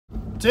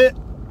That's it.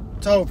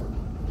 It's over.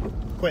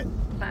 Quit.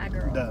 Bye,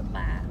 girl. Done.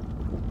 Bye.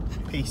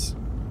 Peace.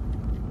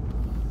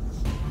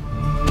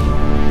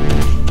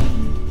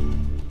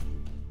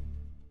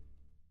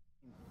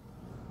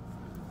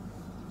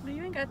 Well,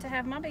 you ain't got to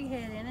have my big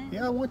head in it.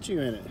 Yeah, I want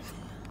you in it.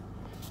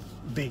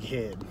 Big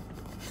head.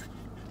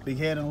 Big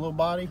head and a little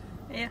body.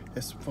 Yeah.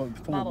 It's full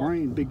of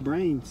brain, big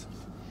brains.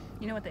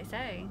 You know what they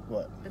say?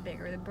 What? The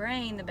bigger the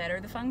brain, the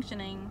better the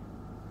functioning.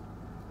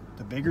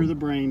 The bigger the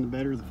brain, the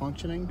better the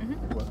functioning?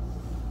 Mm-hmm. What?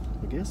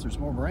 I guess there's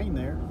more brain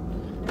there.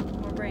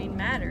 More brain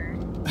matter.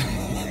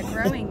 A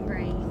growing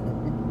brain.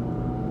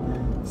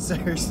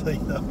 Seriously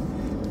though.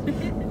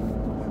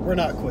 We're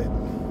not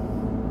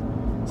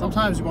quitting.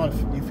 Sometimes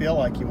you feel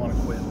like you want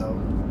to quit though.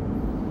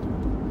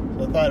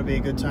 So I thought it'd be a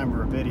good time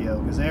for a video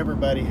because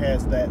everybody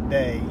has that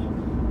day,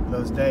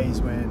 those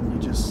days when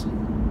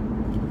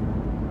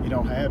you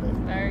don't have it.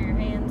 Fire your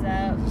hands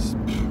up.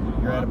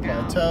 You're at a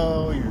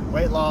plateau, your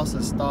weight loss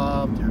has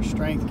stopped, your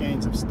strength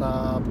gains have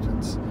stopped,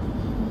 you're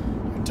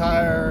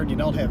tired, you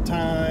don't have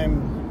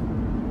time.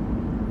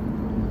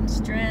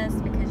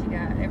 Stressed because you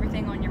got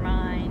everything on your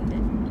mind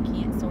and you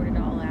can't sort it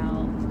all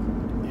out.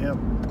 Yep,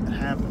 it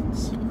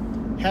happens.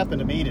 It happened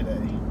to me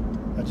today.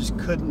 I just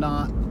could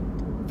not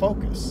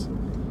focus.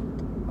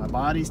 My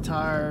body's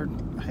tired.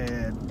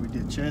 We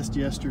did chest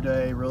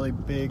yesterday, really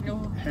big,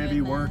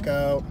 heavy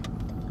workout.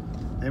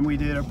 Then we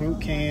did a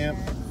boot camp,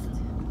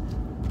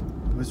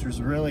 which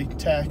was really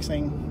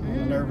taxing on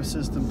the nervous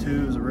system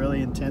too. It was a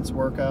really intense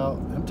workout.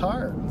 I'm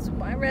tired. That's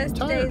why rest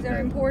days are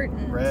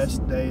important.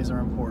 Rest days are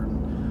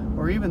important.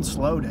 Or even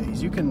slow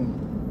days.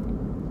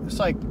 It's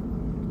like,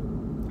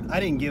 I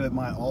didn't give it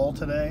my all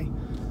today,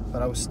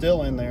 but I was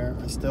still in there.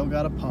 I still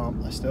got a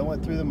pump. I still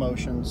went through the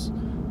motions.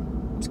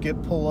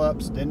 Skipped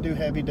pull-ups, didn't do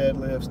heavy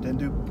deadlifts, didn't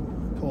do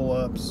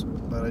pull-ups,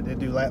 but I did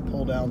do lat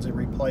pull-downs in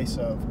replace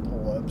of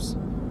pull-ups.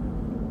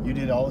 You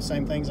did all the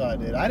same things I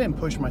did. I didn't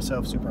push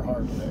myself super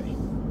hard today.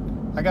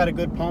 I got a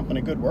good pump and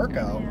a good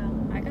workout. Yeah,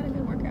 I got a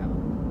good workout.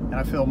 And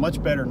I feel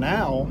much better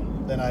now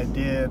than I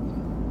did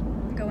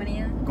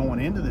going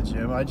into the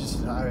gym. I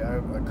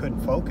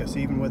couldn't focus,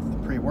 even with the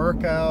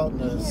pre-workout and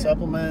the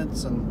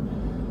supplements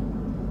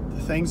and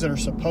the things that are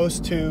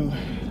supposed to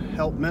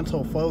help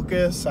mental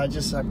focus.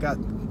 I've got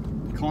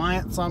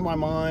clients on my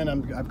mind.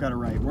 I've got to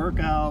write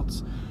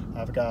workouts.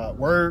 I've got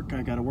work.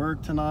 I got to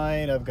work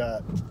tonight. I've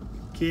got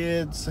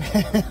kids.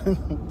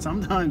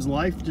 Sometimes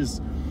life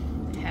just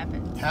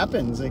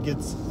happens. It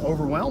gets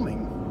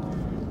overwhelming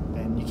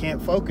and you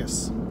can't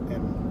focus,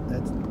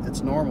 and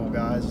it's normal,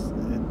 guys.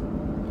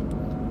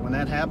 When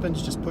that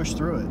happens, just push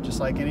through it, just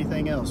like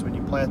anything else. When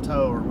you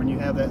plateau or when you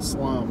have that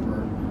slump,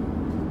 or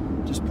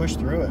just push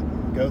through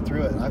it, go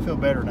through it. I feel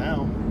better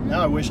now.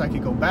 Now I wish I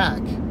could go back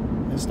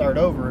and start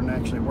over and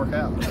actually work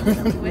out a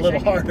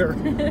little harder.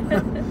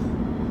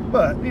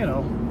 But you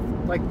know,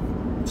 like,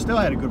 still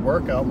had a good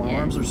workout. My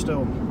arms are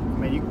still,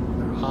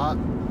 they're hot,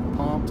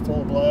 pumped,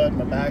 full of blood.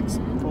 My back's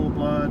full of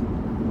blood.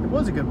 It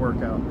was a good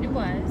workout. It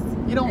was.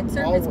 You don't it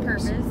served its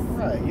purpose.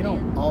 Right. You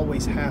don't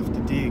always have to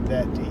dig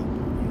that deep.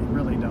 You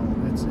really don't.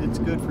 It's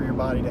good for your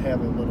body to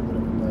have a little bit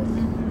of a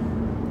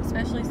break.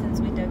 Especially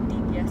since we dug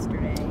deep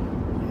yesterday.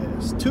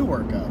 Yes, 2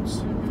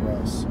 workouts for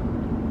us.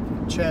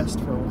 Chest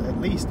for at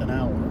least an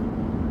hour.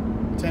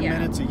 10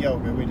 minutes of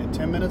yoga. We did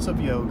 10 minutes of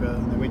yoga,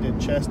 and then we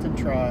did chest and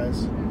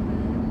tris.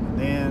 And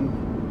then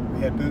we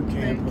had boot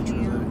camp, which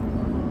was a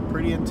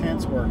pretty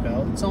intense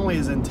workout. It's only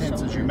as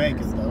intense as you make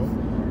it, though.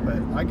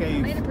 But I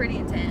made it pretty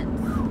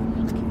intense.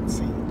 I can't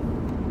see.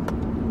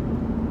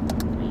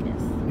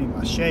 I need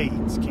my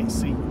shades. Can't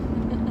see.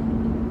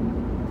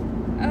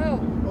 Oh,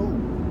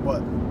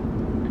 what?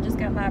 I just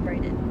got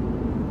vibrated.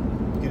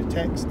 You get a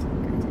text? Got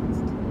a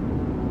text.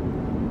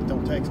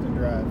 Don't text and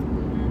drive.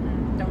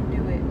 Don't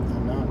do it.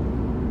 I'm not.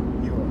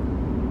 You are.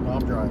 No,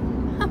 I'm driving.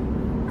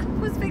 I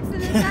was fixing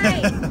to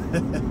say.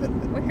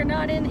 We're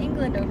not in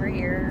England over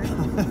here.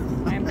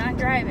 I'm not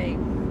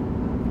driving.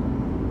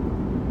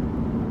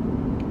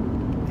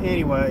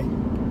 Anyway.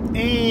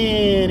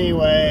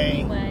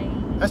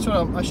 That's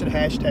what I should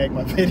hashtag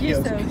my videos.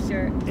 You're so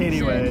sure.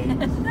 Anyway.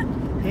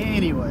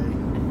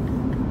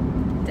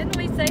 Didn't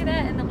we say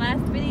that in the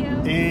last video?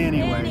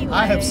 Anyway.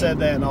 I have said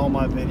that in all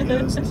my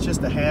videos. It's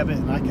just a habit,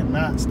 and I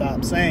cannot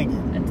stop saying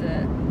it. That's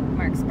a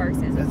Mark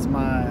Sparksism. That's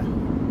my...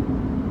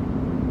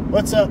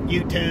 What's up,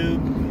 YouTube?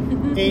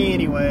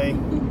 Anyway.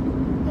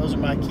 Those are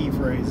my key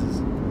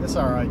phrases. It's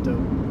alright,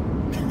 though.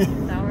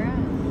 It's alright.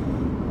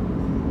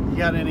 You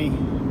got any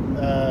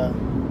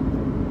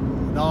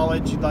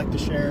knowledge you'd like to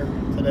share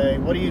today?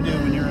 What do you do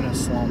when you're in a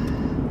slump?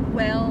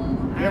 Well,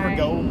 you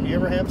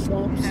ever have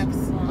slumps? Have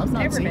slumps. I've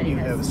not Everybody seen you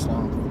has have a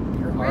slump.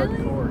 You're really?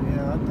 hardcore.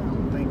 Yeah, I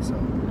don't think so.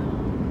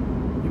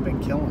 You've been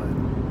killing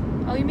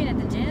it. Oh, you mean at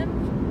the gym?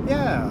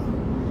 Yeah.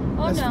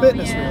 Oh, That's no,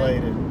 fitness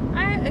related.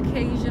 I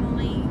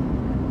occasionally,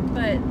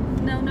 but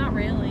no, not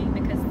really,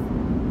 because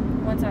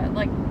once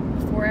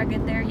before I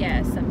get there,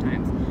 yes,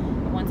 sometimes.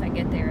 But once I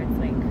get there, it's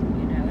like,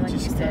 like you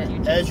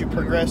said, as you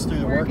progress through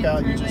the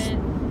workout, you're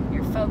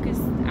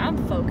focused. I'm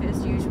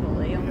focused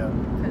usually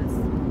because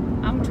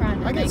I'm trying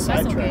I get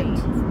sidetracked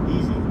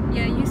easy.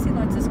 Yeah, you see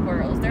lots of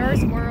squirrels. There are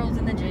squirrels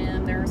in the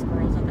gym. There are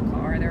squirrels in the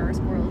car. There are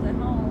squirrels at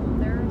home.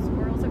 There are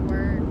squirrels at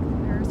work.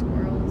 There are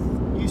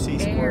squirrels. You see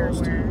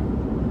squirrels too.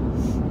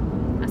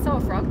 I saw a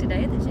frog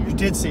today at the gym. You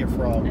did see a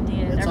frog. I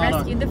did. I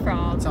rescued the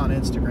frog. It's on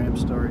Instagram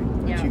story.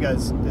 Yeah. But you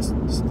guys, this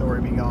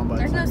story be gone by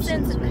the There's time no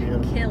sense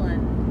in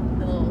killing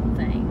the little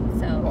thing.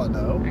 So well,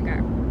 no.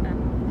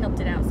 I helped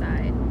it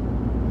outside.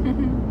 A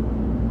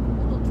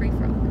little tree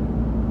frog.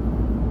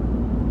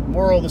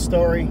 Moral of the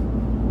story.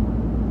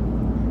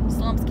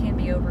 Slumps can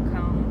be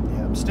overcome.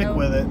 Yeah, stick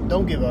with it.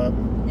 Don't give up.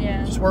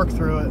 Yeah. Just work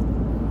through it.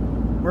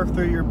 Work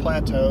through your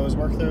plateaus.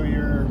 Work through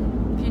your...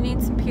 If you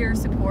need some peer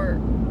support,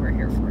 we're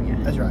here for you.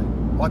 That's right.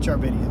 Watch our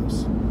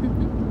videos.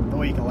 That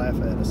way you can laugh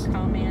at us.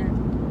 Comment.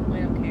 We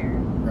don't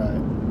care.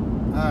 Right.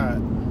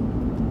 Alright.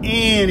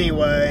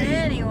 Anyway.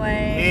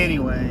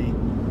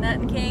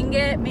 Nothing can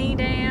get me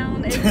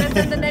down. Is that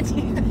something that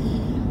you...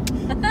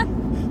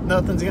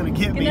 Nothing's going to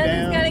get me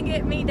down. Nothing's going to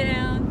get me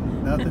down.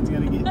 Nothing's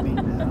going to get me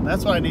down.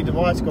 That's what I need to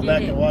watch. Go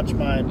back and watch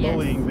my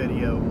bullying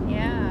video.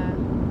 Yeah.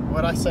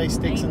 What I say,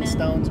 sticks and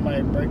stones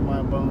might break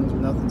my bones,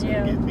 but nothing's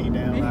going to get me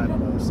down. I don't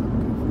know.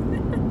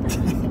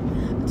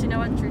 But you know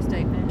what? True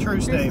statement. True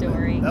statement.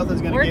 Story.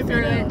 Nothing's going to get me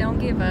down. Work through it. Don't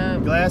give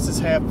up. Glass is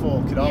half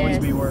full. Could always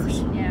be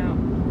worse. Yeah.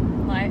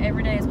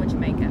 Every day is what you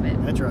make of it.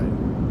 That's right.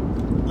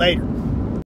 Later.